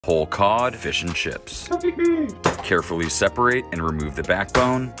Whole cod, fish and chips. Carefully separate and remove the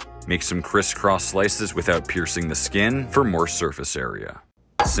backbone. Make some crisscross slices without piercing the skin for more surface area.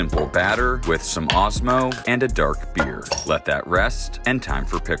 Simple batter with some Osmo and a dark beer. Let that rest, and time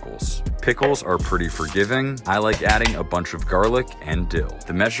for pickles. Pickles are pretty forgiving. I like adding a bunch of garlic and dill.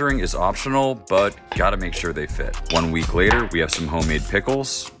 The measuring is optional, but gotta make sure they fit. 1 week later, we have some homemade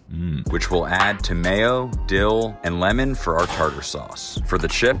pickles, which we'll add to mayo, dill, and lemon for our tartar sauce. For the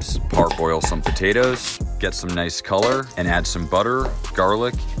chips, parboil some potatoes, get some nice color, and add some butter,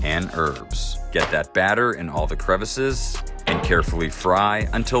 garlic, and herbs. Get that batter in all the crevices, and carefully fry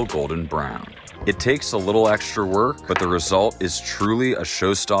until golden brown. It takes a little extra work, but the result is truly a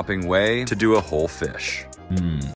show-stopping way to do a whole fish.